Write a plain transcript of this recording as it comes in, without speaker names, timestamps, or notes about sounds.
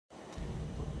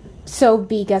So,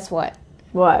 B, guess what?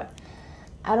 What?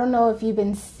 I don't know if you've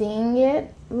been seeing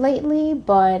it lately,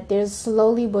 but there's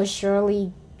slowly but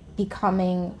surely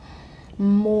becoming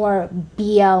more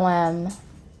BLM,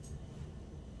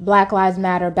 Black Lives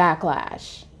Matter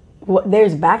backlash. What?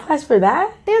 There's backlash for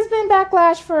that? There's been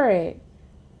backlash for it.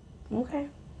 Okay.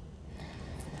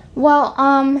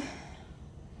 Well,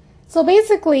 so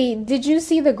basically, did you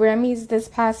see the Grammys this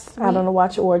past week? I don't know,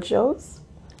 watch award shows.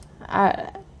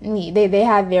 They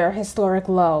had their historic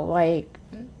low. Like,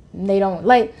 they don't,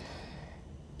 like,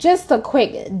 just a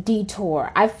quick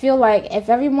detour. I feel like if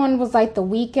everyone was like The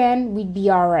Weeknd, we'd be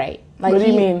all right. Like, what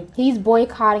do you mean? He's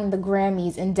boycotting the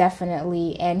Grammys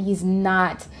indefinitely, and he's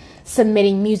not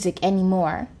submitting music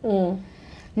anymore.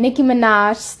 Nicki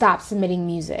Minaj stopped submitting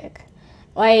music.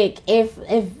 Like, if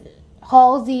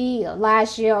Halsey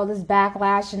last year, all this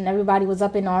backlash, and everybody was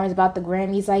up in arms about the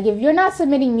Grammys, like, if you're not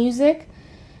submitting music,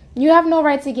 you have no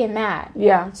right to get mad.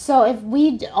 Yeah. So if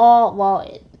we all, well,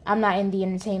 I'm not in the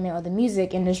entertainment or the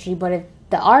music industry, but if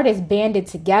the artists banded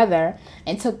together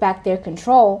and took back their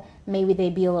control, maybe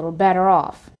they'd be a little better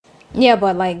off. Yeah,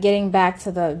 but like getting back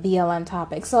to the BLM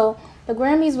topic. So the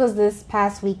Grammys was this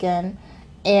past weekend,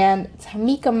 and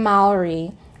Tamika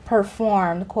Mallory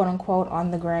performed, quote unquote,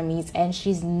 on the Grammys, and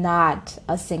she's not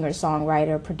a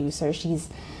singer-songwriter, producer. She's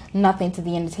nothing to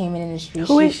the entertainment industry.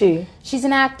 Who is she? She's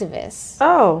an activist.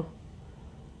 Oh.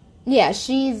 Yeah,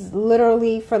 she's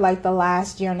literally for like the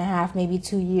last year and a half, maybe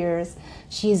 2 years,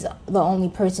 she's the only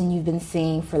person you've been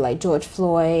seeing for like George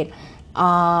Floyd,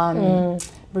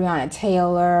 Breonna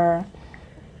Taylor.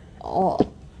 Oh,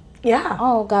 yeah.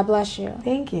 Oh, God bless you.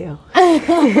 Thank you.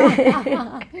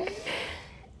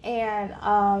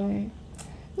 And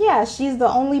yeah, she's the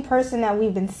only person that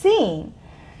we've been seeing.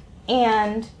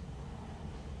 And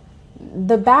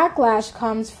the backlash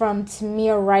comes from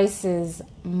Tamir Rice's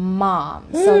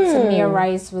mom. So Tamir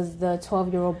Rice was the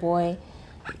 12-year-old boy.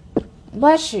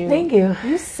 Bless you. Thank you.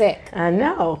 You sick. I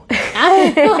know.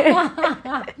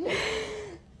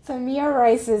 Tamir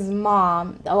Rice's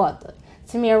mom.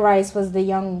 Tamir Rice was the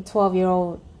young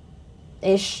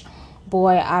 12-year-old-ish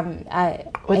boy.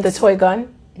 With the toy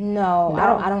gun? No,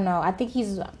 I don't know. I think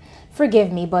he's,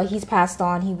 forgive me, but he's passed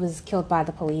on. He was killed by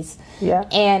the police. Yeah.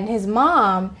 And his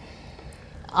mom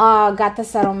got the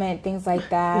settlement, things like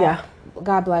that. Yeah.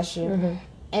 God bless you.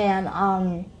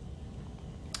 And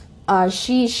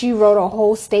she wrote a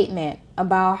whole statement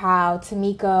about how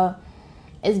Tamika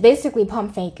is basically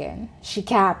pump faking. She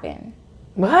capping.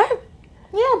 What?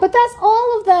 Yeah, but that's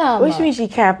all of them. What do you mean she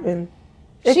capping?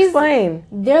 Explain.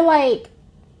 They're like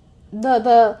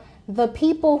the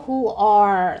people who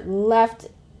are left.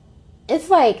 It's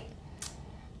like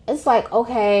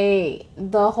okay,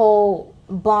 the whole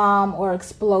bomb or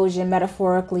explosion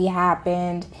metaphorically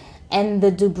happened, and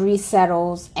the debris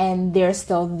settles, and they're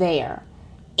still there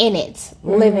in it,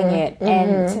 living it.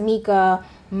 And Tamika,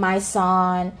 my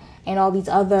son, and all these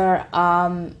other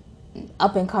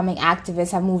up and coming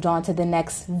activists have moved on to the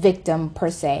next victim per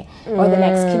se, or the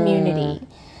next community,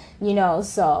 you know.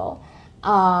 So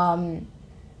I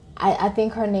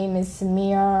think her name is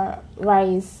Tamir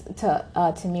Rice, to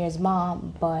Tamir's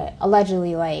mom, but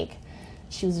allegedly, like,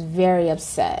 she was very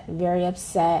upset,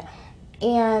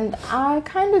 and I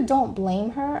kind of don't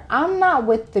blame her. I'm not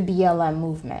with the BLM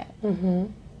movement.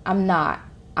 I'm not.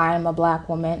 I'm a black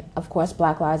woman. Of course,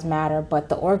 Black Lives Matter, but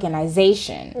the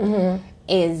organization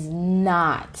is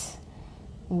not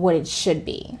what it should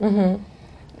be.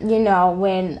 You know,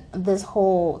 when this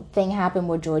whole thing happened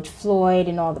with George Floyd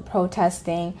and all the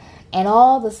protesting and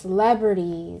all the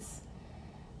celebrities,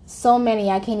 so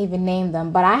many, I can't even name them,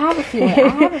 but I have a few.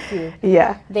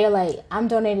 Yeah. They're like, I'm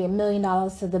donating $1 million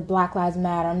to the Black Lives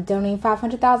Matter. I'm donating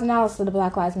 $500,000 to the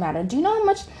Black Lives Matter. Do you know how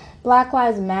much Black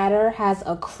Lives Matter has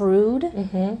accrued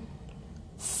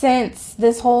since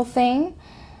this whole thing?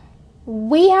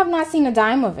 We have not seen a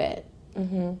dime of it.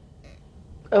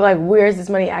 Like, where's this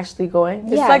money actually going?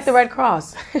 It's Yes. like the Red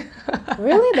Cross.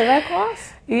 Really? The Red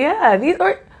Cross? Yeah, these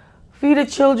are Feed the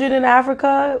Children in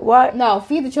Africa. What? No,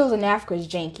 Feed the Children in Africa is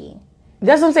janky.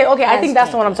 That's what I'm saying. Okay, I think that's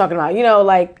janky. the one I'm talking about. You know,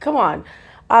 like, come on.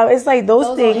 It's like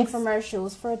those things. Are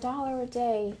infomercials for $1 a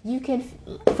day. You can,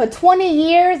 for 20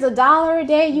 years, $1 a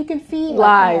day, you can feed.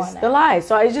 Lies. The lies.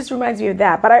 So it just reminds me of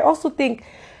that. But I also think,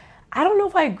 I don't know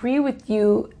if I agree with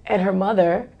you and her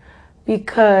mother,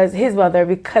 because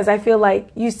I feel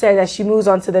like you said that she moves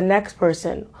on to the next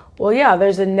person. Well, yeah,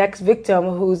 there's a next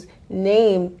victim whose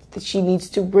name that she needs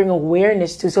to bring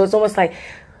awareness to. So it's almost like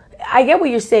I get what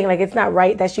you're saying. Like, it's not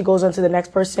right that she goes on to the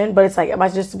next person, but it's like, am I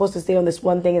just supposed to stay on this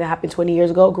one thing that happened 20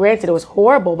 years ago? Granted, it was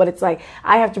horrible, but it's like,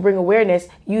 I have to bring awareness,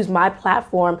 use my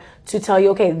platform to tell you,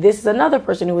 okay, this is another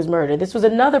person who was murdered. This was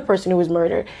another person who was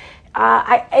murdered.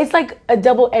 It's like a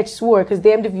double-edged sword, because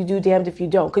damned if you do, damned if you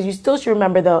don't. Because you still should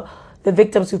remember the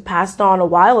victims who passed on a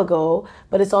while ago,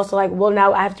 but it's also like, well,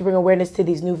 now I have to bring awareness to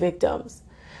these new victims.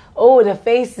 Oh, the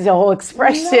face is a whole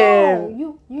expression.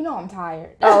 No, you know I'm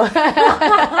tired. Oh.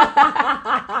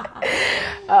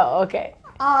 Oh, okay.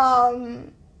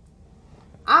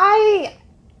 I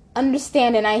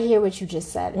understand and I hear what you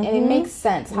just said, and it makes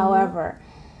sense. However,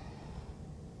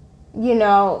 you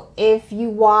know, if you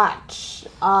watch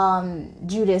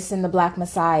Judas and the Black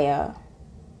Messiah,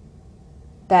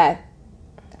 that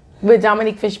with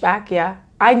Dominique Fishback, yeah.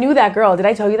 I knew that girl. Did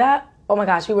I tell you that? Oh my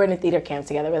gosh, we were in a theater camp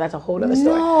together, but that's a whole other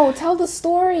story. No, tell the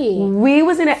story. We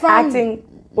was in an acting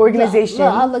organization.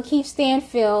 Lakeith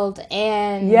Stanfield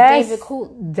and David Cool.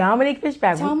 Dominique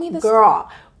Fishback. Tell me the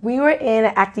girl. We were in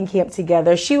an acting camp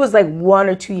together. She was like 1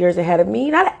 or 2 years ahead of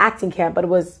me. Not an acting camp, but it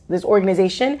was this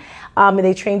organization. And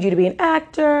they trained you to be an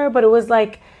actor, but it was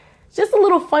like just a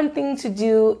little fun thing to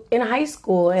do in high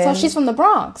school. And so she's from the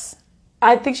Bronx.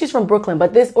 I think she's from Brooklyn,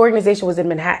 but this organization was in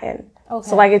Manhattan. Okay.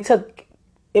 So like it took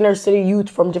inner city youth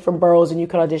from different boroughs and you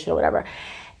could audition or whatever.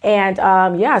 And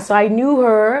so I knew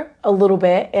her a little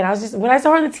bit, and I was just, when I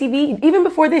saw her on the TV, even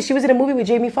before this, she was in a movie with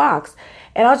Jamie Foxx,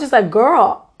 and I was just like,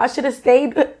 girl, I should have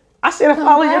stayed, I should have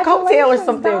followed your coattail or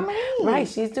something. Dominique. Right,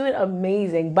 she's doing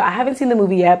amazing, but I haven't seen the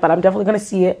movie yet, but I'm definitely going to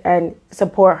see it and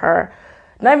support her.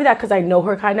 Not even that because I know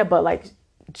her kind of, but like,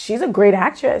 she's a great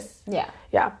actress. Yeah.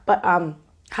 Yeah, but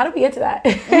how did we get to that?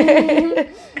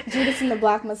 Judas and the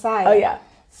Black Messiah. Oh, yeah.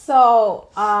 So,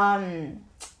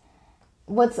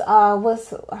 what's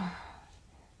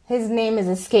his name is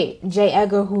escaped. J.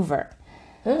 Edgar Hoover.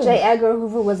 J. Edgar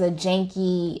Hoover was a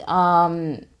janky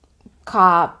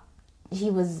cop.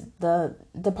 He was the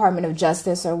Department of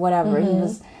Justice or whatever. He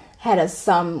was head of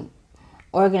some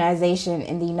organization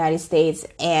in the United States,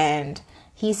 and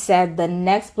he said the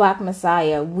next Black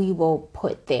Messiah we will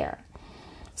put there.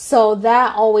 So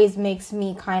that always makes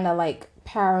me kind of like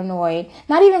paranoid.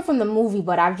 Not even from the movie,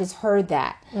 but I've just heard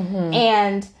that.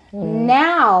 And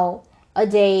nowadays,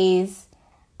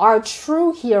 our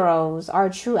true heroes, our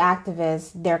true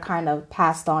activists, they're kind of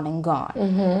passed on and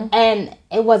gone. And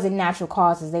it wasn't natural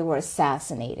causes. They were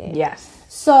assassinated. Yes.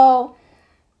 So,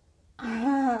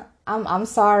 I'm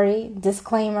sorry.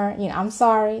 Disclaimer, I'm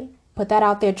sorry. Put that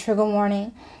out there, trigger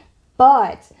warning.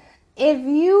 But if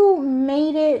you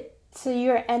made it to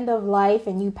your end of life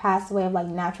and you passed away of like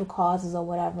natural causes or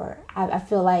whatever, I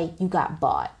feel like you got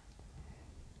bought.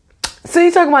 So you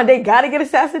talking about they gotta get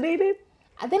assassinated?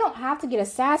 They don't have to get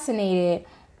assassinated,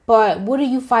 but what are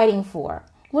you fighting for?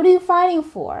 What are you fighting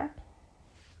for?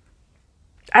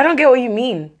 I don't get what you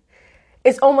mean.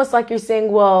 It's almost like you're saying,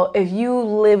 well, if you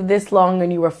lived this long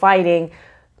and you were fighting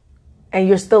and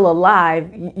you're still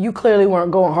alive, you clearly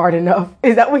weren't going hard enough.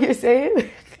 Is that what you're saying?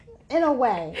 In a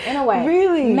way.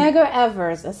 Really? Medgar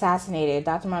Evers assassinated.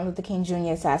 Dr. Martin Luther King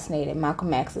Jr. assassinated.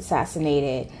 Malcolm X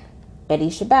assassinated. Betty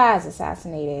Shabazz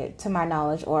assassinated, to my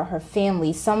knowledge, or her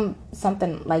family,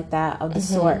 something like that of the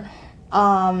sort.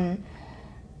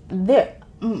 There,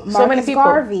 so many people.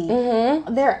 Garvey.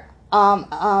 There,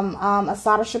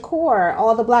 Assata Shakur,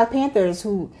 all the Black Panthers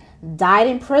who died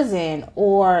in prison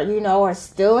or are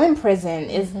still in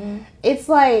prison. It's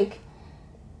like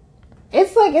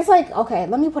okay,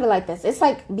 let me put it like this. It's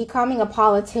like becoming a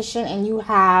politician and you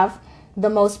have the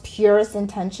most purest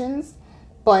intentions,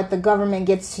 but the government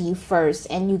gets to you first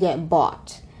and you get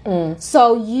bought.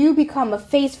 So you become a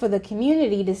face for the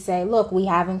community to say, look, we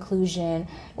have inclusion,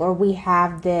 or we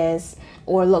have this,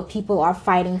 or look, people are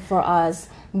fighting for us,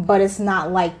 but it's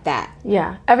not like that.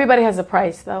 Yeah. Everybody has a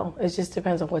price, though. It just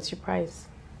depends on what's your price.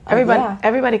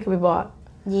 Everybody could be bought.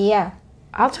 Yeah.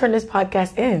 I'll turn this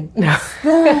podcast in.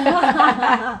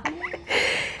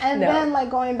 And then, like,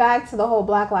 going back to the whole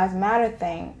Black Lives Matter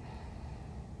thing,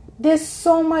 there's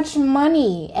so much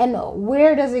money, and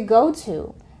where does it go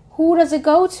to? Who does it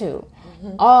go to?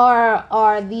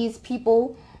 Are these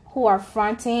people who are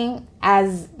fronting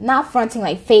as, not fronting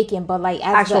like faking, but like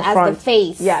as the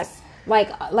face? Yes.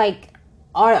 Like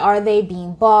are they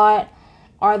being bought?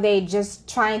 Are they just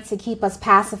trying to keep us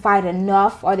pacified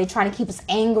enough? Are they trying to keep us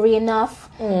angry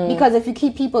enough? Because if you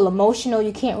keep people emotional,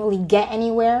 you can't really get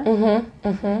anywhere.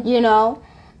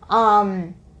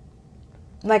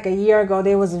 Like a year ago,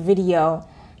 there was a video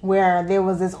where there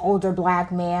was this older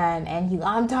Black man, and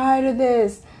I'm tired of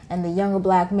this, and the younger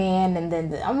Black man, and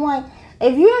then I'm like,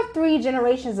 if you have 3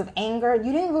 generations of anger,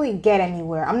 you didn't really get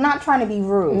anywhere. I'm not trying to be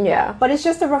rude. Yeah. But it's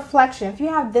just a reflection. If you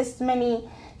have this many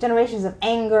generations of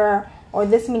anger or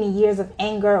this many years of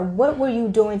anger, what were you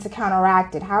doing to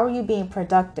counteract it? How are you being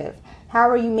productive? How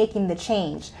are you making the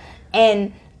change?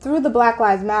 And through the Black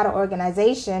Lives Matter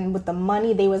organization, with the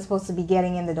money they were supposed to be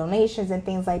getting in the donations and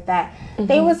things like that,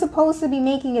 they were supposed to be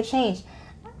making a change.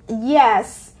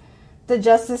 Yes, the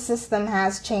justice system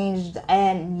has changed,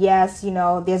 and yes,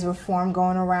 there's reform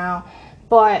going around,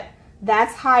 but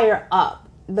that's higher up.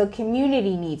 The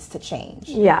community needs to change.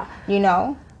 Yeah.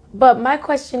 But my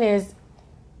question is,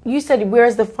 you said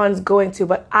where's the funds going to,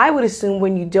 but I would assume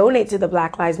when you donate to the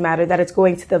Black Lives Matter that it's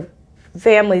going to the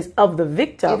families of the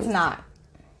victims. It's not.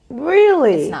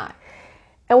 Really? It's not.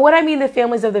 And what I mean the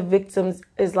families of the victims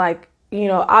is like,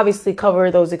 obviously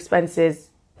cover those expenses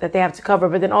that they have to cover,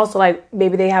 but then also like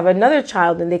maybe they have another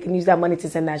child and they can use that money to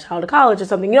send that child to college or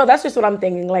something. That's just what I'm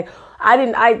thinking. Like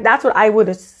that's what I would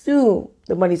assume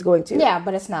the money's going to. Yeah,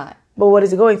 but it's not. But what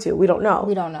is it going to? We don't know.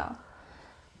 We don't know.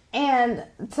 And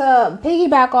to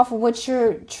piggyback off of what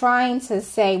you're trying to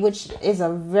say, which is a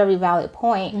very valid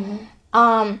point,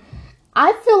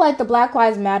 I feel like the Black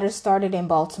Lives Matter started in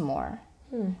Baltimore.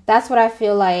 That's what I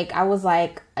feel like. I was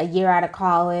like a year out of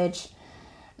college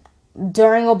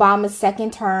during Obama's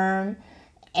second term,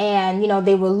 and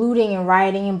they were looting and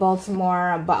rioting in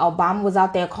Baltimore, but Obama was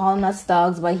out there calling us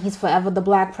thugs, but he's forever the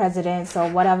black president, so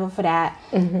whatever for that.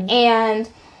 And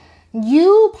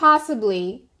you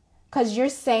possibly, because you're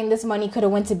saying this money could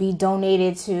have went to be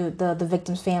donated to the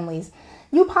victims' families,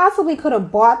 you possibly could have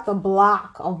bought the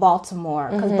block of Baltimore,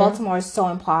 because Baltimore is so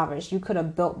impoverished. You could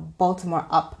have built Baltimore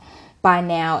up by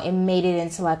now and made it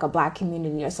into like a black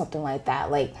community or something like that.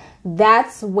 Like,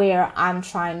 that's where I'm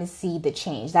trying to see the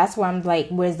change. That's where I'm like,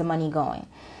 where's the money going?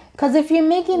 Because if you're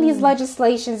making these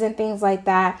legislations and things like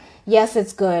that, yes,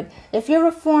 it's good. If you're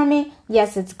reforming,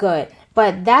 yes, it's good.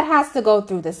 But that has to go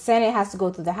through the Senate, has to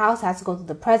go through the House, has to go through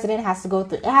the President, it has to go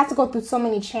through so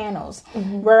many channels.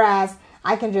 Whereas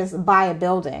I can just buy a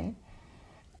building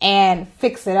and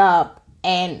fix it up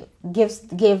and give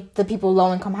the people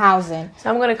low-income housing. So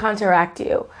I'm going to counteract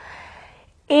you.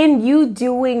 In you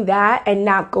doing that and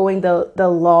not going the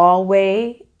law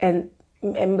way and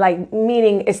like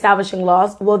meaning establishing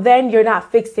laws, well, then you're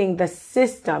not fixing the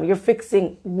system. You're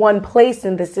fixing one place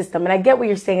in the system. And I get what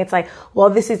you're saying. It's like, well,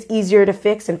 this is easier to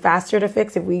fix and faster to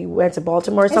fix if we went to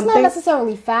Baltimore or something. It's not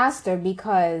necessarily faster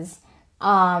because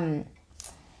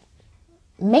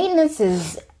maintenance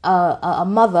is a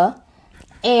mother.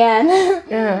 And,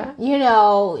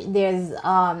 there's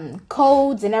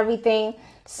codes and everything.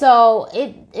 So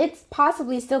it's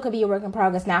possibly still could be a work in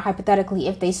progress now, hypothetically,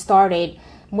 if they started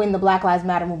when the Black Lives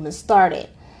Matter movement started.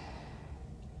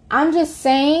 I'm just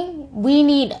saying we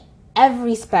need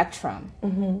every spectrum.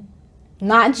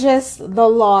 Not just the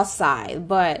law side,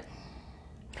 But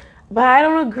I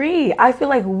don't agree. I feel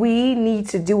like we need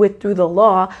to do it through the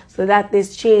law so that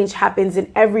this change happens in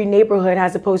every neighborhood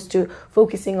as opposed to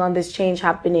focusing on this change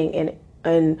happening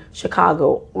in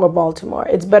Chicago or Baltimore.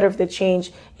 It's better if the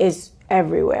change is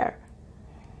everywhere.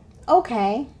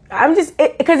 Okay. I'm just,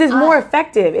 because it's more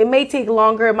effective. It may take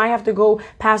longer. It might have to go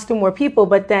past through more people.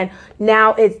 But then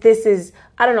now this is,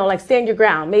 I don't know, like stand your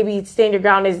ground. Maybe stand your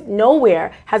ground is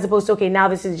nowhere as opposed to, okay, now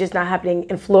this is just not happening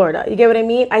in Florida. You get what I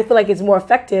mean? I feel like it's more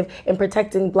effective in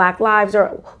protecting black lives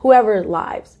or whoever's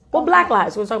lives. Well, black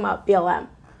lives. We're talking about BLM.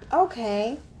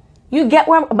 Okay. You get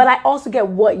but I also get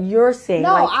what you're saying.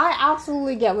 No, I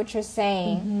absolutely get what you're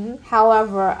saying.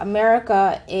 However,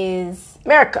 America is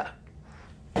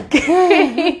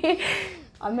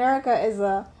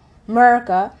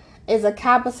a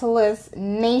capitalist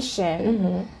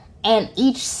nation, and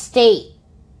each state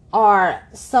are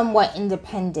somewhat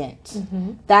independent.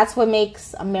 That's what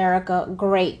makes America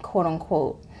great, quote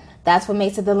unquote. That's what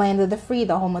makes it the land of the free,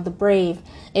 the home of the brave.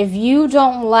 If you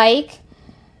don't like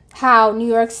how New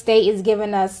York State is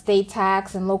giving us state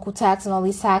tax and local tax and all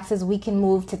these taxes, we can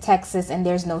move to Texas and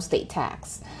there's no state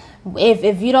tax.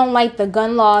 If you don't like the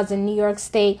gun laws in New York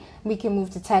State, we can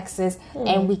move to Texas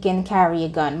and we can carry a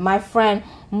gun. My friend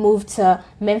moved to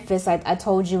Memphis, I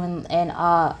told you, and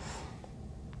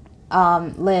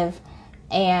live,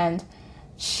 and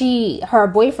her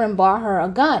boyfriend bought her a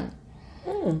gun,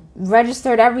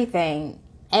 registered everything,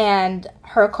 and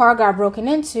her car got broken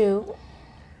into.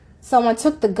 Someone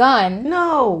took the gun.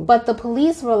 No. But the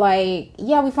police were like,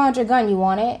 yeah, we found your gun. You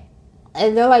want it?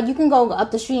 And they're like, you can go up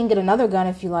the street and get another gun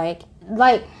if you like.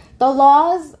 Like, the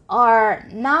laws are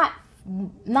not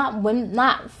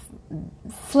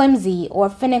flimsy or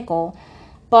finical,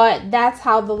 but that's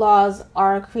how the laws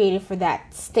are created for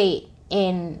that state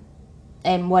in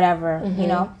whatever, you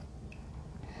know?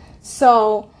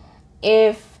 So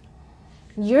if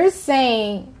you're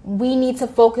saying we need to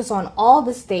focus on all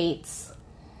the states,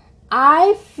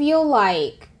 I feel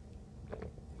like,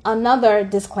 another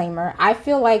disclaimer, I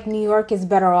feel like New York is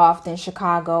better off than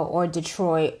Chicago or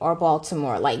Detroit or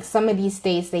Baltimore. Like, some of these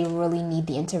states, they really need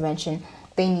the intervention.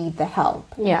 They need the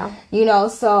help. Yeah. You know,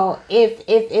 so if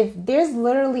there's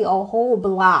literally a whole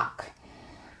block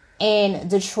in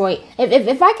Detroit,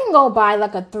 if I can go buy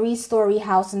like a 3-story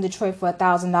house in Detroit for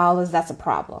 $1,000, that's a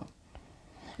problem.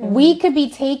 Mm-hmm. We could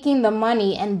be taking the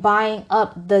money and buying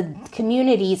up the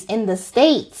communities in the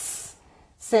states,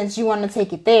 since you want to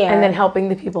take it there. And then helping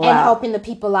the people out. And helping the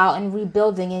people out and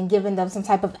rebuilding and giving them some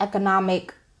type of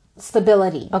economic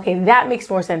stability. Okay, that makes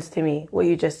more sense to me, what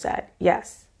you just said.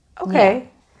 Yes. Okay. Yeah.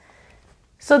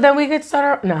 So then we could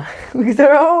start we could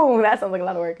start our own. That sounds like a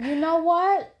lot of work. You know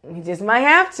what? We just might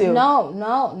have to.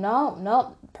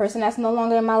 No. Person that's no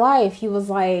longer in my life, he was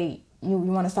like, you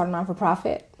want to start a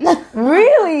non-for-profit?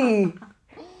 Really?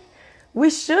 We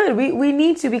should. We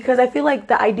need to, because I feel like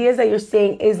the ideas that you're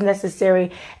saying is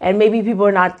necessary, and maybe people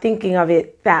are not thinking of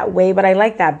it that way, but I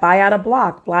like that. Buy out a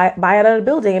block, buy out a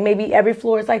building, and maybe every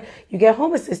floor is like, you get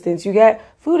home assistance, you get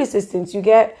food assistance, you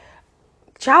get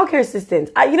childcare assistance.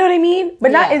 You know what I mean?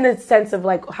 But not in the sense of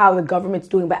like how the government's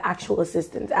doing, but actual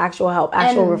assistance, actual help,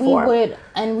 actual reform.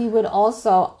 We would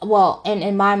also, well,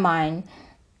 in my mind,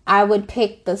 I would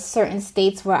pick the certain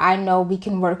states where I know we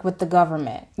can work with the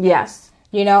government. Yes.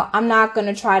 You know, I'm not going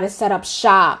to try to set up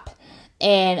shop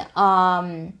in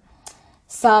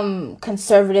some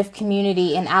conservative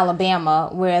community in Alabama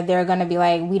where they're going to be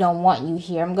like, we don't want you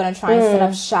here. I'm going to try and set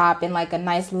up shop in like a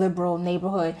nice liberal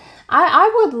neighborhood.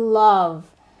 I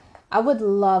would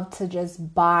love to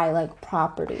just buy like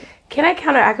property. Can I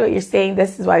counteract what you're saying?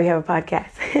 This is why we have a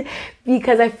podcast.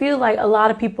 Because I feel like a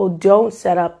lot of people don't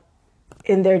set up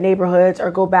in their neighborhoods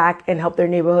or go back and help their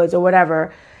neighborhoods or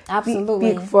whatever.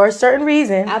 Absolutely. For a certain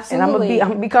reason. Absolutely. And I'm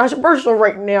gonna be controversial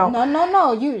right now.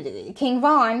 No. You King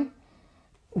Von.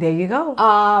 There you go.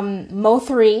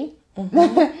 Mo3.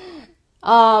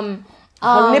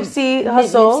 Nipsey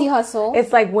Hussle.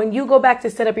 It's like when you go back to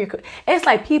set up it's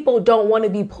like people don't want to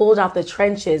be pulled out the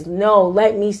trenches. No,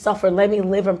 let me suffer. Let me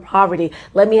live in poverty.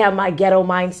 Let me have my ghetto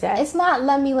mindset. It's not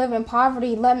let me live in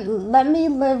poverty. Let me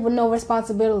live with no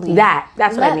responsibility.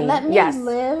 That's what I mean. Let me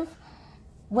live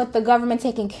with the government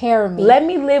taking care of me. Let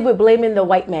me live with blaming the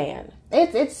white man.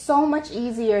 It's so much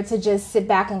easier to just sit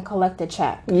back and collect a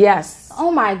check. Yes. Oh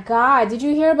my God. Did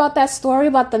you hear about that story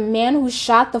about the man who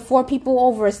shot the 4 people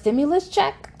over a stimulus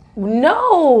check?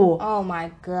 No. Oh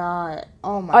my God.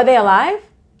 Are they alive?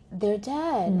 They're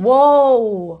dead.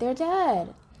 Whoa. They're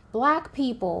dead. Black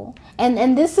people.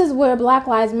 And this is where Black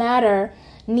Lives Matter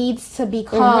needs to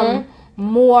become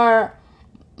more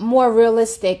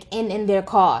realistic in their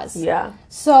cause. Yeah.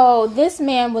 So this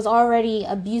man was already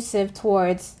abusive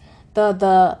towards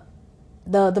the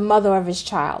mother of his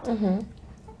child.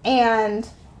 And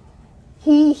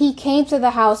he came to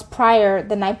the house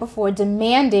the night before,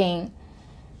 demanding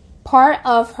part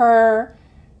of her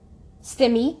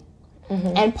stimmy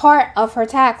and part of her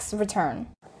tax return.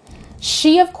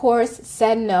 She, of course,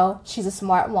 said no. She's a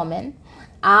smart woman.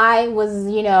 I was,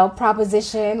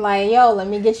 propositioned like, yo, let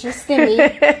me get your stimmy.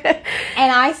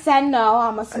 And I said no.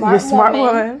 I'm a smart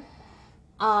woman.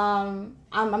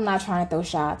 I'm not trying to throw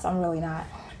shots. I'm really not.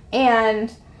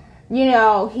 And,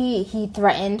 he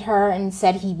threatened her and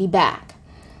said he'd be back.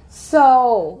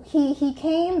 So he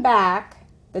came back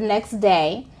the next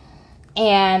day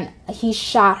and he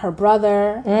shot her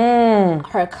brother,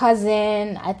 her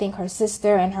cousin, I think her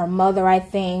sister, and her mother, I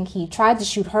think. He tried to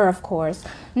shoot her, of course.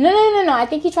 No. I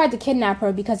think he tried to kidnap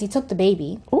her because he took the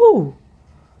baby. Ooh.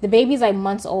 The baby's like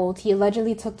months old. He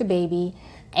allegedly took the baby.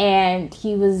 And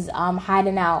he was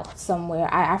hiding out somewhere.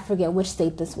 I forget which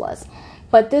state this was.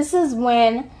 But this is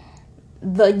when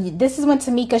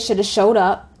Tamika should have showed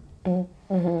up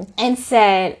and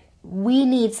said, we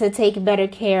need to take better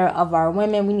care of our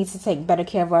women. We need to take better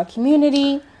care of our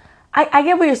community. I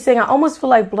get what you're saying. I almost feel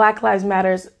like Black Lives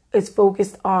Matters is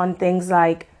focused on things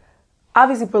like,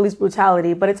 obviously, police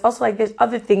brutality, but it's also like there's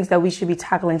other things that we should be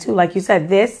tackling too. Like you said,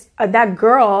 that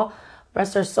girl,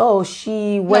 rest her soul,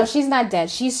 No, she's not dead.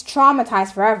 She's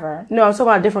traumatized forever. No, I'm talking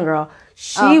about a different girl.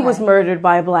 She was murdered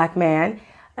by a black man,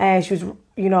 and she was,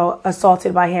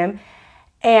 assaulted by him.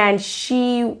 And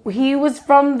he was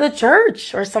from the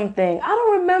church or something. I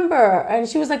don't remember. And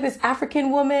she was like this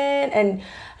African woman, and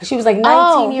she was like 19 years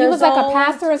old. He was like a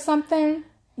pastor or something?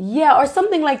 Yeah, or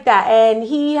something like that. And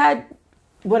he had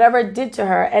whatever it did to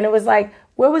her. And it was like,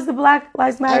 where was the Black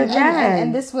Lives Matter then?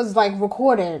 And this was like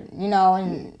recorded,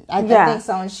 and I think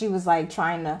so. And she was like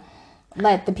trying to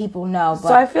let the people know. But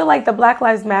so I feel like the Black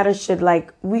Lives Matter should,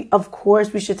 like, we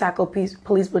should tackle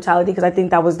police brutality, because I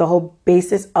think that was the whole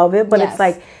basis of it. But Yes. it's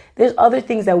like, there's other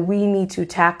things that we need to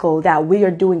tackle that we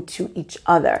are doing to each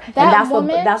other. And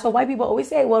that's what white people always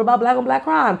say. What about black on black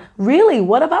crime? Really?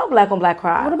 What about black on black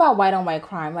crime? what about white on white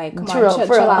crime? Like, come True, on,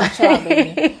 chill out,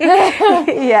 baby.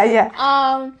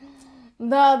 Yeah.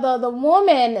 The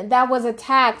woman that was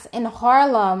attacked in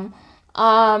Harlem,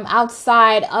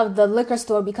 outside of the liquor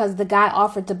store because the guy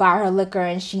offered to buy her liquor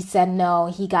and she said no.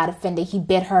 He got offended. He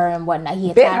bit her and whatnot.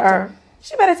 He attacked her.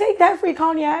 She better take that free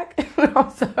cognac. I'm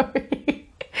sorry.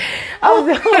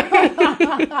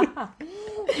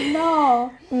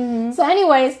 No. Mm-hmm. So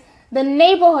anyways, the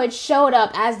neighborhood showed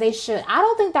up as they should. I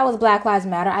don't think that was Black Lives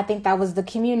Matter. I think that was the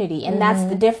community, and that's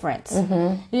the difference.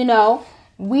 You know,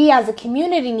 we as a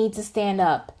community need to stand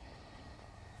up.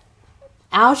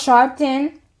 Al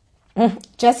Sharpton,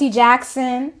 Jesse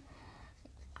Jackson,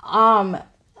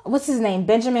 what's his name?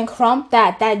 Benjamin Crump,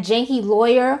 that janky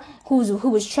lawyer who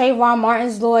was Trayvon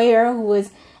Martin's lawyer, who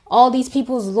was all these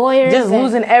people's lawyers, just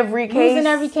losing every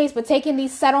case, but taking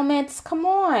these settlements. Come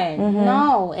on,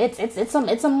 no, it's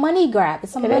a money grab.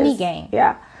 It's a money game.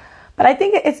 Yeah, but I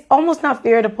think it's almost not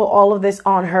fair to put all of this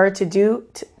on her to do.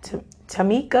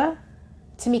 Tamika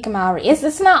Mallory.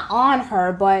 It's not on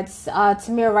her, but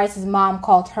Tamir Rice's mom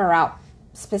called her out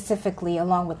specifically,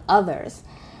 along with others.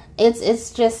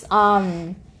 It's just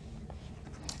I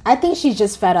think she's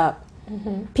just fed up.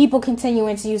 People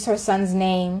continuing to use her son's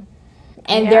name.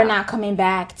 And they're not coming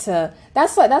back to.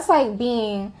 That's like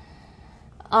being,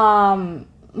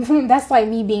 that's like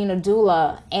me being a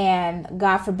doula, and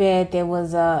God forbid there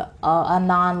was a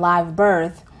non-live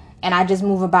birth, and I just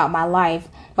move about my life,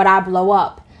 but I blow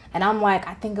up, and I'm like,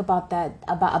 I think about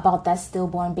that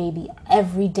stillborn baby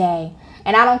every day,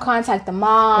 and I don't contact the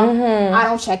mom, I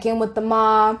don't check in with the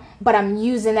mom, but I'm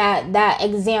using that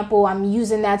example, I'm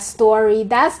using that story.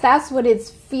 That's what it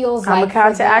feels like. I'm gonna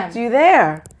counteract you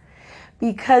there.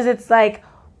 Because it's like,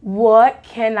 what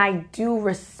can I do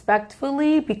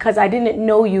respectfully? Because I didn't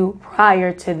know you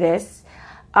prior to this.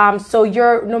 So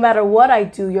no matter what I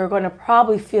do, you're going to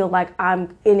probably feel like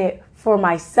I'm in it for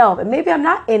myself. And maybe I'm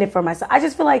not in it for myself. I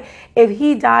just feel like if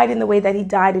he died in the way that he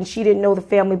died and she didn't know the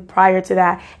family prior to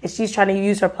that, and she's trying to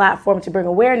use her platform to bring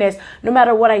awareness, no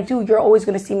matter what I do, you're always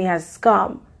going to see me as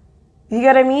scum. You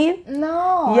get what I mean?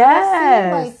 No. Yes. I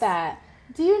don't see it like that.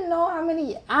 Do you know how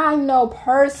many? I know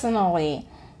personally.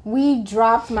 We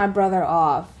dropped my brother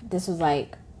off. This was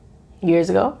like years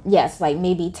ago? Yes, like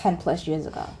maybe 10 plus years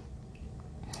ago.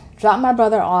 Dropped my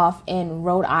brother off in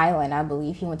Rhode Island, I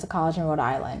believe. He went to college in Rhode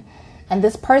Island. And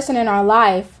this person in our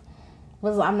life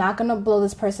was, I'm not going to blow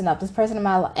this person up. This person in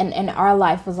our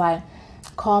life was like,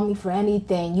 call me for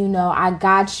anything. You know, I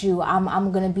got you.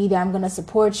 I'm going to be there. I'm going to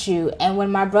support you. And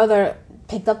when my brother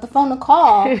picked up the phone to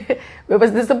call, where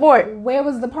was the support? Where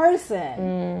was the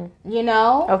person? You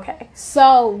know? Okay.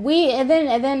 So and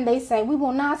then they say, we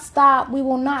will not stop, we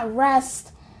will not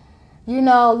rest. You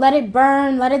know, let it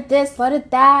burn, let it this, let it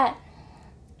that.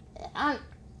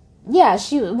 Yeah,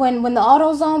 when the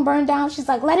AutoZone burned down, she's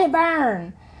like, let it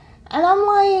burn. And I'm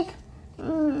like,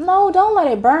 no, don't let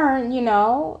it burn, you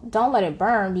know. Don't let it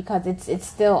burn, because it's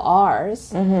still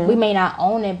ours. We may not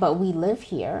own it, but we live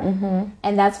here.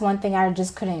 And that's one thing I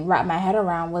just couldn't wrap my head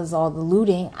around, was all the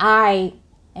looting. I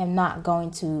am not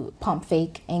going to pump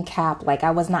fake and cap. Like,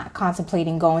 I was not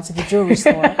contemplating going to the jewelry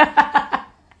store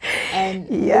and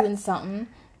doing something.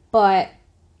 But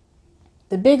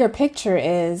the bigger picture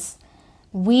is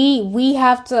we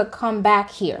have to come back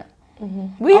here.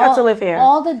 We have to live here.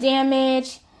 All the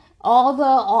damage, all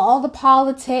the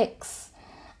politics,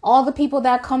 all the people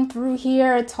that come through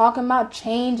here talking about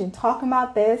change and talking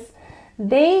about this,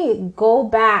 they go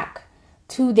back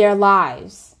to their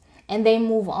lives and they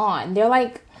move on. They're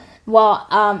like, well,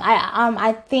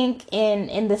 I think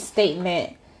in the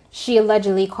statement, she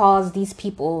allegedly calls these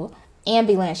people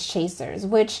ambulance chasers,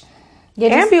 which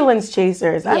ambulance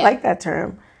chasers. I like that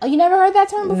term. Oh, you never heard that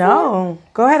term before? No.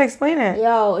 Go ahead, explain it.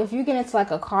 Yo, if you get into like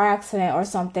a car accident or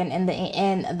something, and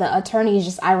the attorney is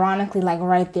just ironically like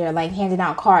right there, like handing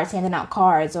out cards, or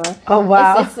oh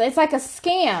wow, it's like a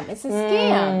scam. It's a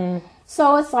scam.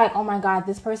 So it's like, oh my God,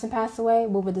 this person passed away.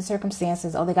 What were the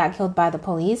circumstances? Oh, they got killed by the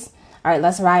police. All right,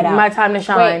 let's ride out. My time to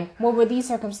shine. Wait, what were these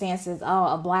circumstances?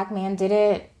 Oh, a black man did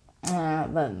it.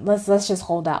 Let's just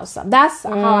hold out some. That's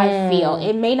how I feel.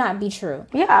 It may not be true.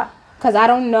 Yeah, because I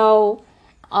don't know.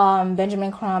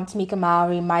 Benjamin Crump, Tamika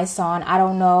Mallory, my son. I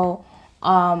don't know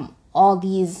all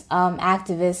these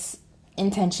activists'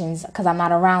 intentions because I'm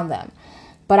not around them.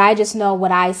 But I just know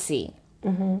what I see.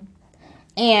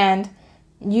 And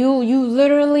you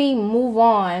literally move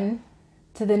on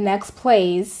to the next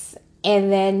place,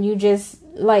 and then you just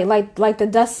like the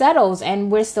dust settles,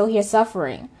 and we're still here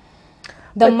suffering.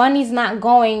 The money's not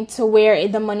going to where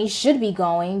the money should be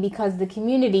going because the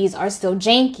communities are still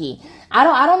janky. I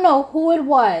don't know who it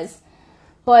was,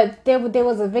 but there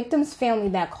was a victim's family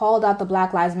that called out the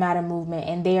Black Lives Matter movement,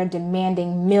 and they are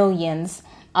demanding millions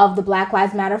of the Black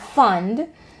Lives Matter fund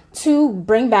to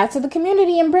bring back to the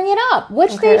community and bring it up,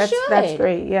 which they should. That's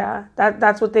great. Yeah,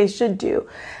 that's what they should do.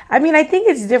 I mean, I think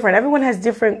it's different. Everyone has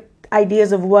different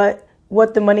ideas of what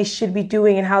the money should be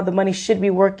doing and how the money should be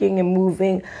working and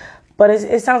moving. But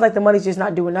it sounds like the money's just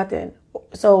not doing nothing.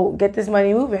 So get this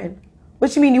money moving.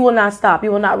 What you mean you will not stop?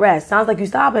 You will not rest? Sounds like you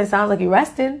stopping. Sounds like you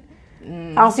resting.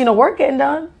 I don't see no work getting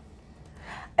done.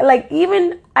 Like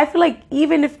I feel like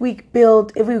even if we go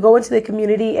into the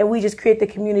community and we just create the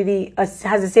community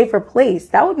has a safer place,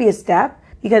 that would be a step.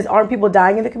 Because aren't people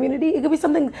dying in the community? It could be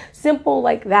something simple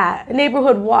like that. A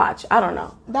neighborhood watch. I don't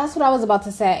know. That's what I was about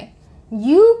to say.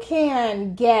 You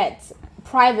can get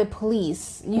private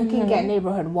police. You can get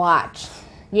neighborhood watch.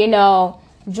 You know,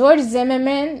 George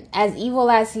Zimmerman, as evil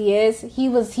as he is,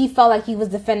 he felt like he was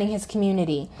defending his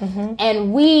community.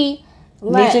 And we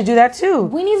need to do that too.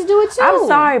 We need to do it too. I'm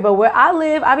sorry, but where I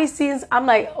live, I be seeing, I'm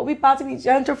like, we about to be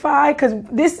gentrified because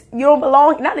you don't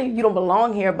belong, not that you don't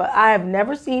belong here, but I have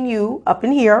never seen you up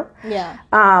in here. Yeah.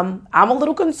 I'm a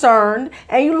little concerned,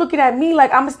 and you're looking at me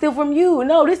like I'm going to steal from you.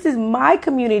 No, this is my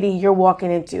community you're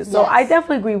walking into. So I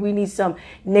definitely agree we need some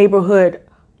neighborhood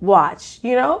watch,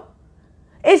 you know?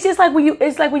 It's just like when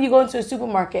you go into a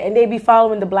supermarket and they be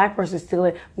following the black person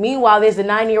stealing. Meanwhile, there's a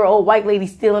 9-year-old white lady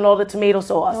stealing all the tomato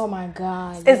sauce. Oh my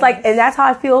God. It's like, and that's how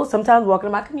I feel sometimes walking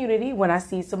in my community when I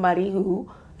see somebody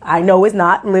who I know is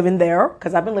not living there,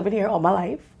 because I've been living here all my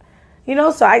life. You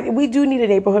know, so we do need a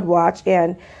neighborhood watch,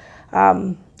 and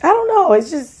I don't know.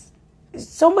 It's just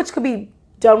so much could be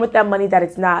done with that money that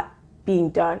it's not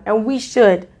being done, and we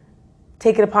should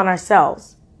take it upon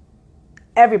ourselves,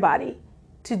 everybody,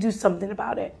 to do something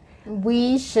about it.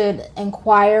 We should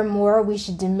inquire more. We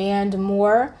should demand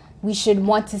more. We should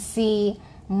want to see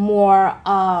more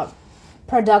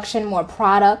production, more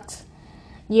product.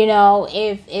 You know,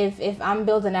 if I'm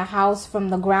building a house from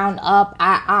the ground up,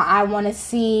 I want to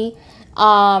see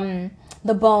the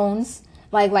bones.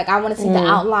 Like I want to see the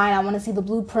outline. I want to see the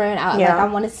blueprint. Like I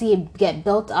want to see it get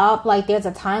built up. Like there's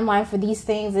a timeline for these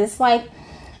things. It's like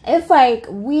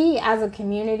we as a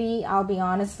community, I'll be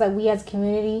honest, like we as a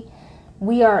community,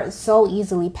 we are so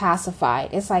easily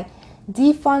pacified. It's like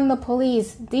defund the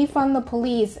police,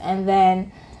 and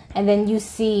then you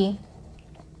see,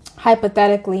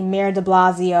 hypothetically, Mayor de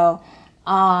Blasio,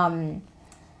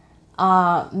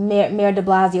 Mayor de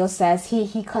Blasio says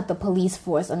he cut the police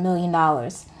force $1 million.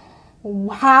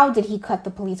 How did he cut the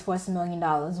police force $1 million?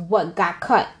 What got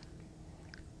cut?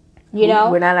 You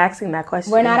know, we're not asking that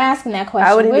question. We're not asking that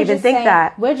question. I wouldn't even think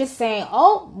that. We're just saying,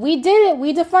 oh, we did it.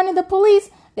 We defunded the police.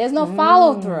 There's no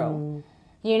follow through.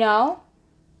 You know.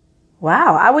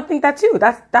 Wow, I would think that too.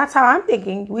 That's how I'm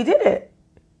thinking. We did it.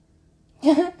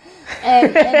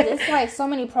 and it's like so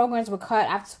many programs were cut,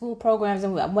 after school programs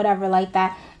and whatever like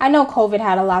that. I know COVID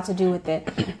had a lot to do with it,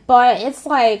 but it's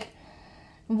like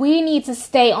we need to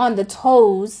stay on the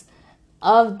toes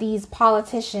of these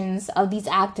politicians, of these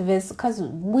activists, because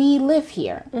we live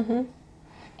here.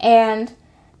 And,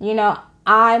 you know,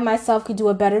 I myself could do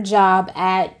a better job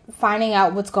at finding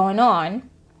out what's going on.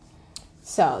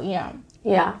 So, you know.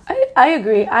 Yeah, I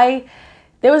agree.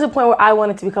 There was a point where I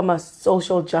wanted to become a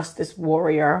social justice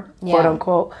warrior, quote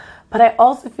unquote. But I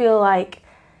also feel like,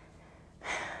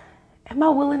 am I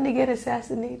willing to get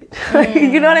assassinated?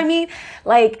 You know what I mean?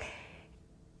 Like,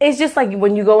 it's just like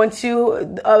when you go into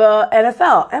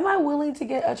NFL. Am I willing to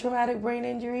get a traumatic brain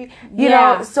injury? You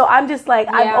know, so I'm just like,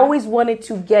 I've always wanted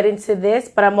to get into this,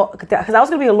 but because I was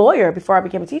going to be a lawyer before I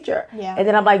became a teacher. Yeah. And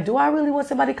then I'm like, do I really want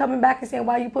somebody coming back and saying,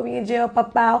 why you put me in jail,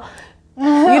 papa? You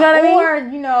know what I mean? Or,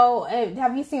 you know,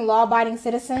 have you seen Law Abiding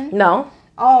Citizen? No.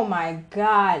 Oh my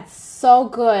God. So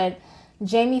good.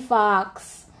 Jamie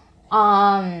Foxx.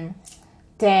 Dang.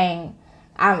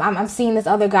 I'm seeing this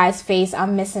other guy's face.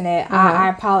 I'm missing it. I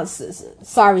apologize.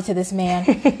 Sorry to this man.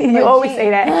 You always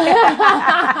say that.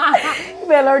 You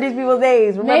better learn these people's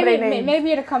names. Remember their names.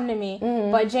 Maybe it'll come to me.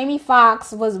 But Jamie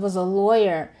Foxx was a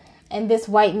lawyer, and this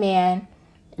white man,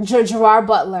 Gerard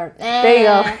Butler. There you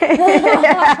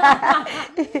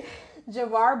go.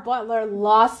 Gerard Butler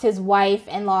lost his wife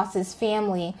and lost his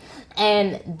family,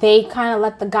 and they kind of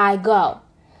let the guy go.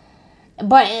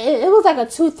 But it was like a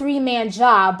 2-3 man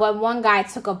job, but one guy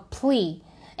took a plea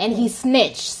and he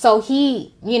snitched. So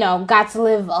he, you know, got to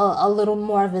live a little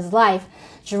more of his life.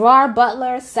 Gerard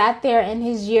Butler sat there in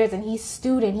his years and he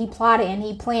stewed and he plotted and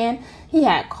he planned. He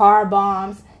had car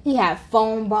bombs. He had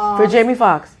phone bombs. For Jamie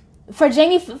Foxx. For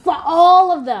all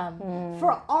of them.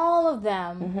 For all of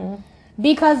them.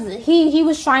 Because he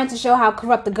was trying to show how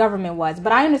corrupt the government was.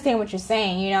 But I understand what you're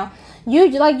saying, you know.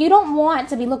 You don't want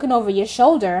to be looking over your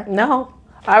shoulder. No.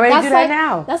 I already do that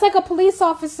now. That's like a police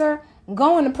officer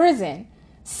going to prison,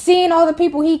 seeing all the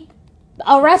people he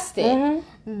arrested.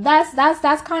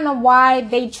 That's kind of why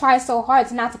they try so hard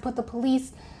to not to put the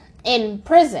police in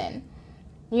prison,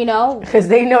 you know, because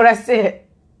they know that's it.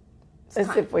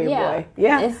 That's it for you, boy.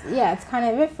 Yeah, it's kind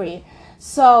of it for you.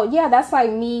 So yeah, that's like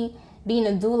me being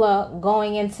a doula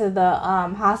going into the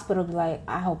hospital, be like,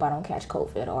 I hope I don't catch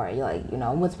COVID, or like, you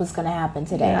know, what's gonna happen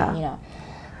today, you know.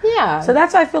 Yeah. So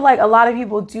that's why I feel like a lot of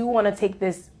people do want to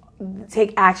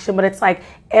take action, but it's like,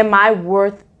 not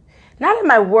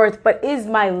am I worth, but is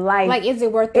my life, like, is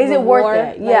it worth the Is reward? it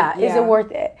worth it? Like, is it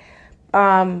worth it?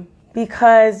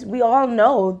 Because we all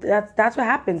know that's what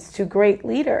happens to great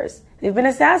leaders. They've been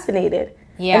assassinated.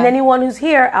 Yeah. And anyone who's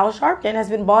here, Al Sharpton, has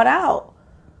been bought out.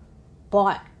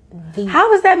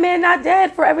 How is that man not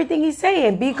dead for everything he's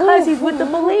saying? Because he's with the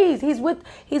police. He's with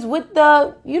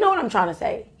the, you know what I'm trying to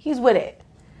say. He's with it.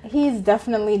 He's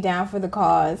definitely down for the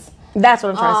cause. That's what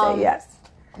I'm trying to say, yes.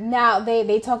 Now,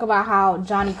 they talk about how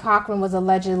Johnny Cochran was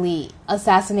allegedly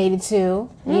assassinated too,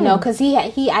 you know, because I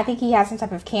think he had some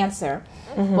type of cancer.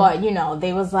 But, you know,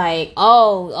 they was like,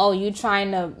 oh, you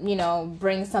trying to, you know,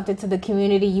 bring something to the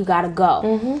community, you gotta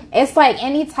go. It's like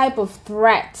any type of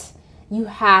threat, you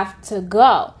have to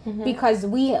go. Because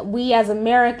we as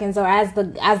Americans, or as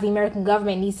the American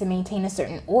government, needs to maintain a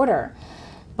certain order.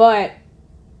 But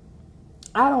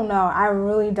I don't know. I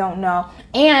really don't know.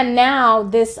 And now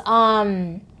this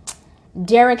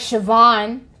Derek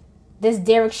Chauvin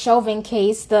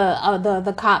case,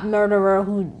 the cop murderer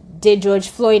who did George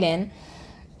Floyd in,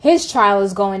 his trial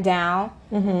is going down.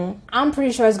 I'm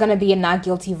pretty sure it's going to be a not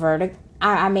guilty verdict.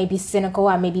 I may be cynical,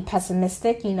 I may be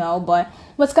pessimistic, you know, but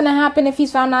what's going to happen if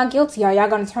he's found not guilty? Are y'all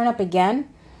going to turn up again?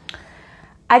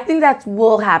 I think that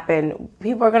will happen.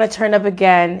 People are going to turn up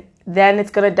again. Then it's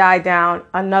going to die down.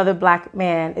 Another black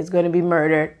man is going to be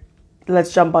murdered.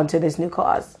 Let's jump onto this new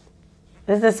cause.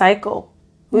 This is a cycle.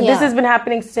 Yeah. This has been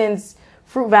happening since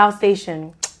Fruitvale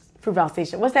Station.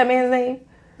 What's that man's name?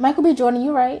 Michael B. Jordan,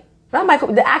 you right. Not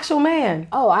Michael, the actual man.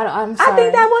 Oh, I'm sorry. I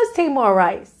think that was Tamir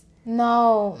Rice.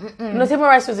 No. No, Tamir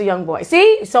Rice was a young boy.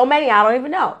 See? So many, I don't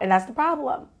even know. And that's the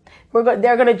problem.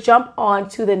 They're going to jump on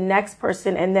to the next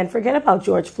person and then forget about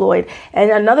George Floyd.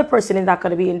 And another person is not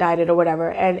going to be indicted or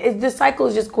whatever. And the cycle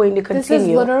is just going to continue. This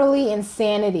is literally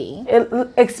insanity.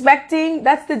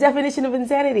 That's the definition of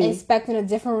insanity. Expecting a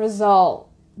different result.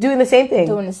 Doing the same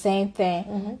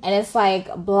thing. And it's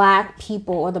like black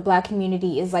people, or the black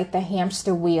community, is like the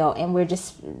hamster wheel, and we're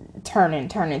just turning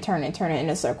in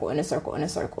a circle.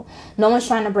 No one's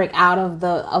trying to break out of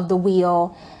the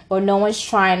wheel, or no one's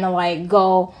trying to like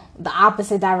go the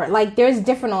opposite direction. Like, there's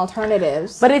different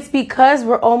alternatives. But it's because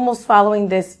we're almost following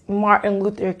this Martin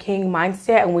Luther King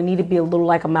mindset, and we need to be a little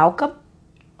like a Malcolm.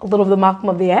 A little of the Malcolm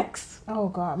of the X. Oh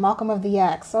God, Malcolm of the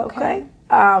X. Okay.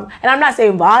 And I'm not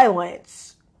saying violence.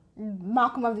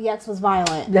 Malcolm of the X was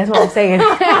violent. That's what I'm saying.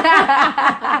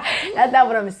 That's not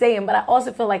what I'm saying. But I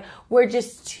also feel like we're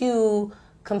just too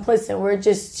complicit. We're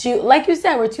just too, like you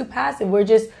said, we're too passive. We're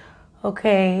just,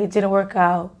 okay, it didn't work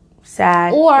out.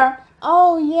 Sad. Or,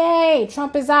 oh yay,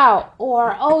 Trump is out.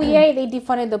 Or, oh yay, they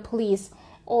defunded the police.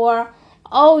 Or,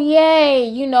 oh yay,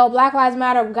 you know, Black Lives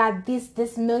Matter got this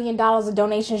 $1 million of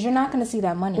donations. You're not going to see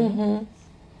that money.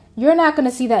 You're not going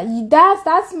to see that.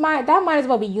 That might as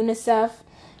well be UNICEF.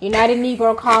 United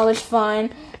Negro College Fund,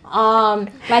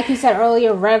 like you said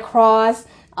earlier, Red Cross,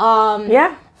 Fund,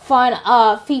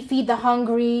 Feed the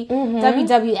Hungry,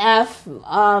 WWF.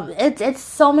 It's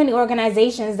so many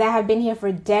organizations that have been here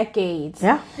for decades.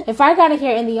 Yeah. If I gotta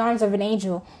hear "In the Arms of an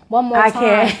Angel" one more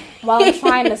time while I'm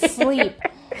trying to sleep,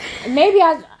 maybe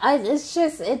it's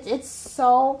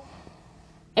so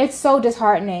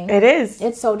disheartening. It is.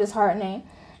 It's so disheartening.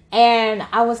 And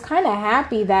I was kind of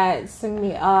happy that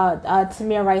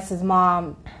Tamir Rice's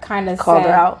mom kind of called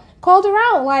her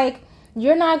out. Like,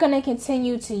 you're not going to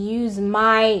continue to use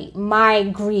my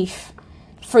grief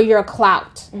for your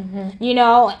clout, you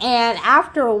know? And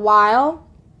after a while,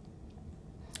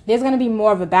 there's going to be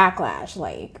more of a backlash.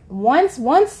 Like, once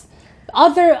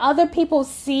other people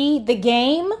see the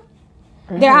game,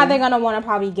 they're either going to want to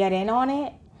probably get in on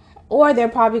it, or they're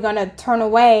probably going to turn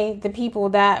away the people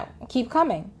that keep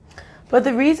coming. But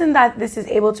the reason that this is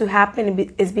able to happen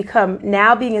is because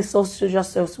now being a social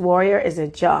justice warrior is a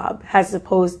job as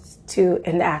opposed to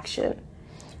an action.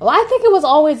 Well, I think it was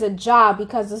always a job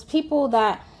because there's people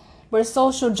that were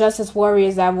social justice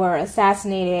warriors that were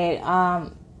assassinated.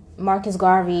 Marcus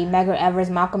Garvey, Medgar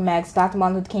Evers, Malcolm X, Dr.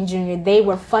 Martin Luther King Jr., they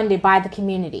were funded by the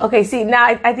community. Okay, see, now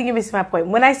I think you're missing my point.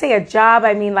 When I say a job,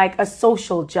 I mean like a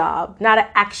social job, not an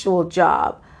actual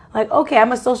job. Like, okay,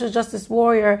 I'm a social justice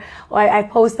warrior, or I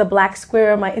post a black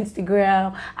square on my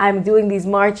Instagram, I'm doing these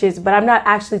marches, but I'm not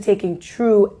actually taking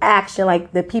true action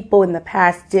like the people in the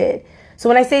past did. So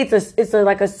when I say it's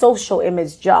like a social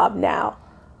image job now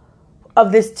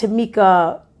of this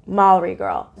Tamika Mallory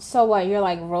girl. So what, you're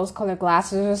like rose-colored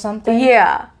glasses or something?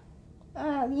 Yeah.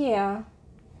 Yeah.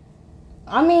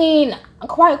 I mean,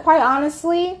 quite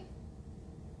honestly,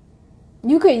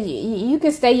 you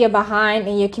could stay your behind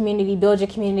in your community, build your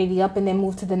community up, and then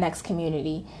move to the next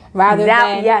community rather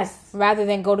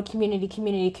than go to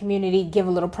community, give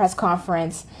a little press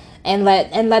conference and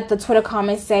let the Twitter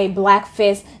comments say Black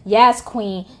Fist, yes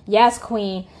queen.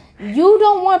 You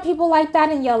don't want people like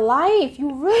that in your life.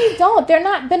 You really don't. They're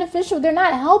not beneficial. They're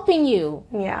not helping you.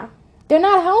 Yeah. They're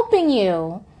not helping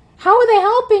you. How are they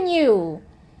helping you?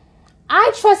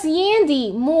 I trust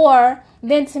Yandy more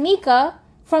than Tamika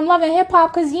from Love and Hip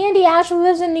Hop because Yandy actually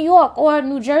lives in New York or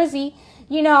New Jersey,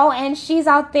 and she's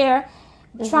out there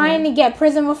trying to get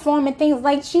prison reform and things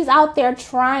like she's out there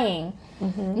trying,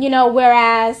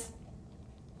 whereas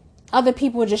other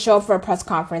people just show up for a press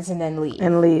conference and then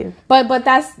leave. But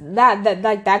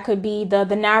that could be the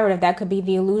narrative, that could be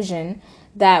the illusion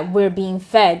that we're being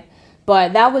fed.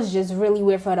 But that was just really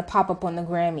weird for her to pop up on the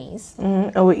Grammys.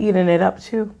 Mm-hmm. Oh, we're eating it up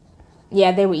too.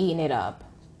 Yeah, they were eating it up.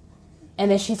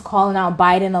 And then she's calling out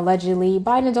Biden allegedly.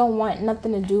 Biden don't want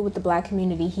nothing to do with the black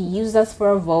community. He used us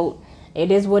for a vote.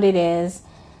 It is what it is.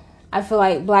 I feel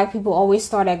like black people always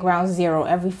start at ground zero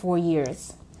every 4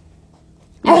 years.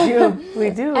 We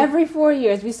do. Every 4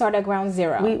 years, we start at ground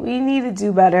zero. We need to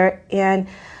do better. And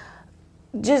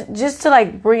just to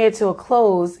like bring it to a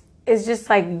close, it's just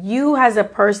like you as a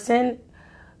person,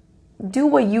 do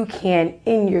what you can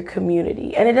in your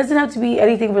community. And it doesn't have to be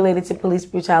anything related to police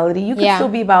brutality. You can still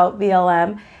be about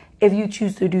BLM if you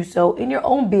choose to do so in your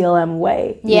own BLM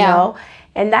way, you know?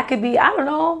 And that could be, I don't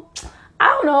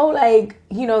know, like,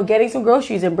 getting some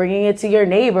groceries and bringing it to your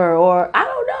neighbor, or I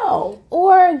don't know.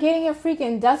 Or getting a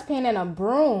freaking dustpan and a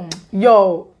broom.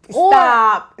 Yo,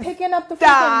 stop. Or picking up the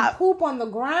freaking poop on the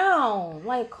ground.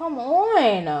 Like, come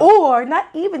on. Or not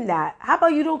even that. How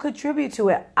about you don't contribute to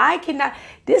it?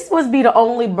 This must be the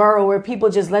only borough where people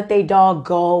just let their dog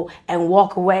go and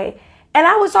walk away. And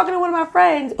I was talking to one of my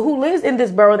friends who lives in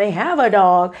this borough. They have a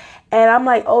dog. And I'm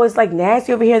like, oh, it's like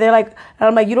nasty over here. They're like, and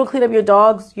I'm like, you don't clean up your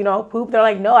dog's, poop? They're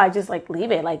like, no, I just like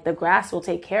leave it. Like the grass will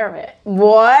take care of it.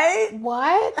 What?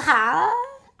 Huh?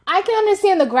 I can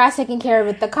understand the grass taking care of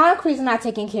it. The concrete's not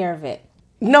taking care of it.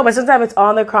 No, but sometimes it's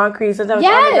on the concrete. Sometimes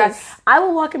it's on the grass. I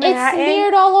will walk in Manhattan. It's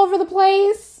smeared all over the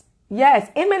place. Yes.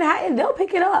 In Manhattan, they'll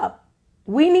pick it up.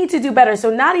 We need to do better.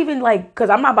 So not even like, because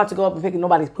I'm not about to go up and pick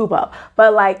nobody's poop up.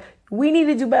 But like, we need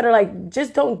to do better. Like,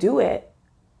 just don't do it.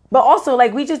 But also,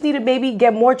 like, we just need to maybe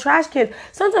get more trash cans.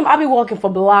 Sometimes I'll be walking for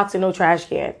blocks and no trash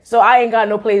can. So I ain't got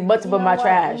no place but to put my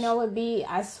trash. You know what, B?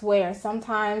 I swear,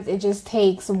 sometimes it just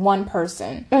takes one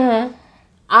person. Mm-hmm.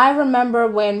 I remember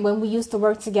when we used to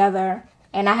work together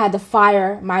and I had to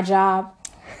fire my job.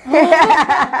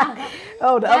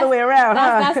 Oh, the other way around,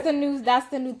 huh? That's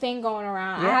the new thing going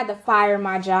around. Yeah. I had to fire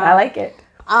my job. I like it.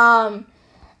 I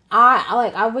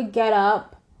would get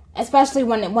up, especially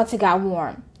once it got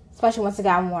warm.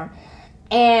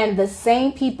 And the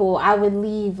same people, I would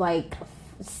leave like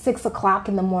 6 o'clock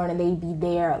in the morning. They'd be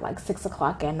there at like 6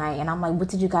 o'clock at night. And I'm like, what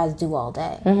did you guys do all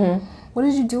day? Mm-hmm. What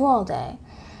did you do all day?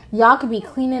 Y'all could be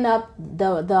cleaning up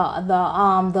the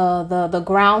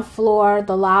ground floor,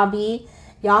 the lobby.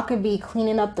 Y'all could be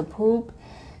cleaning up the poop.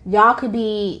 Y'all could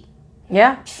be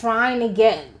trying to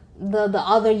get the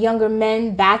other younger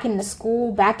men back into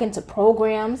school, back into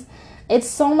programs. It's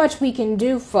so much we can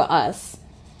do for us.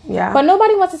 Yeah. But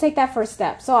nobody wants to take that first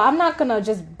step. So I'm not going to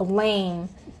just blame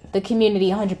the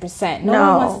community 100%. No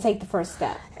one wants to take the first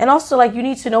step. And also, like, you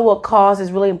need to know what cause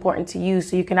is really important to you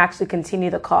so you can actually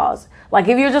continue the cause. Like,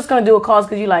 if you're just going to do a cause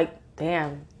because you're like,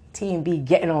 damn, Team B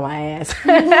getting on my ass.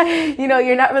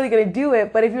 You're not really going to do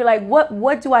it. But if you're like,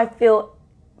 what do I feel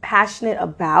passionate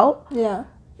about? Yeah.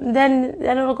 Then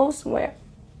it'll go somewhere.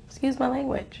 Excuse my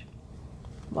language.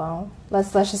 Well,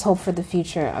 let's just hope for the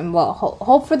future.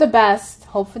 Hope for the best.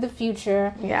 Hope for the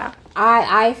future. Yeah.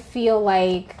 I feel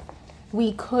like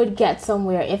we could get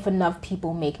somewhere if enough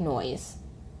people make noise.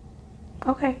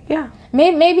 Okay. Yeah.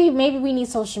 Maybe we need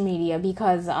social media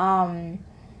because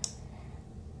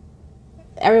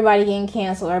everybody getting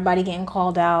canceled, everybody getting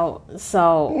called out.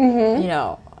 So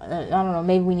I don't know,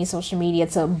 maybe we need social media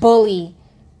to bully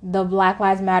the Black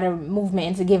Lives Matter movement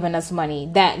into giving us money.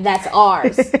 That's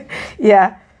ours.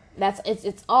 Yeah.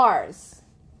 It's ours.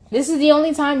 This is the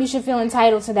only time you should feel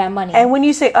entitled to that money. And when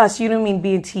you say us, you don't mean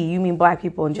B&T, you mean black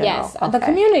people in general. Yes, the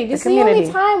community. This is the only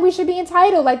time we should be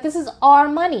entitled. Like, this is our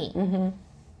money. Mm-hmm.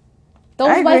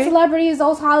 Those white celebrities,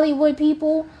 those Hollywood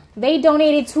people, they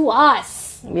donated to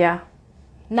us. Yeah.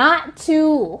 Not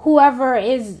to whoever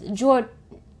is George.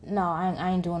 No,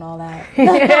 I ain't doing all that.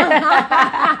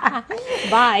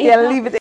 Bye. Yeah, leave it there.